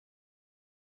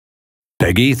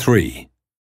Peggy 3.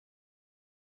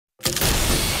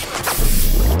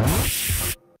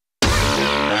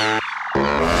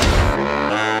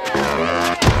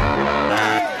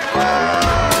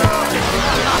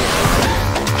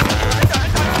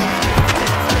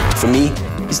 For me,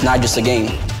 it's not just a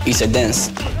game, it's a dance.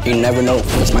 You never know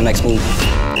what's my next move.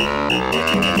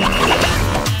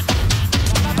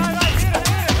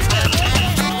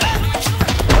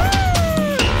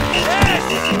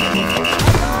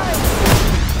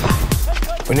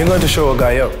 When you're going to show a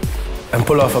guy up and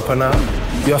pull off a penalty,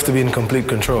 you have to be in complete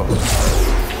control.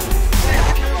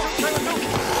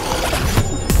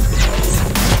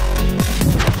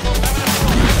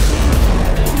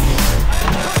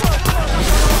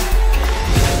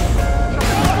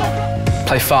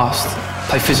 Play fast,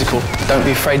 play physical. Don't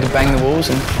be afraid to bang the walls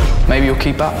and maybe you'll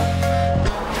keep up.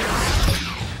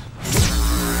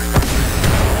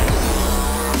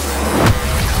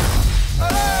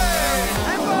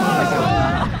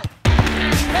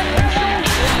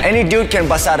 Any dude can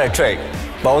bust out a trick,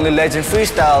 but only legend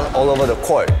freestyle all over the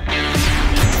court.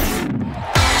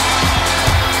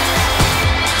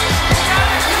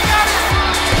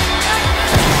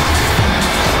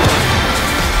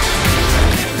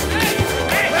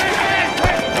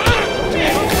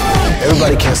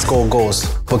 Everybody can score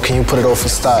goals, but can you put it off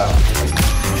with style?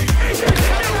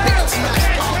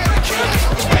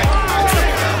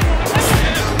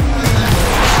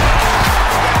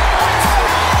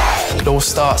 It all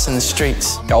starts in the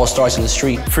streets. It all starts in the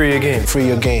street. Free your game. Free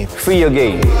your game. Free your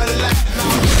game.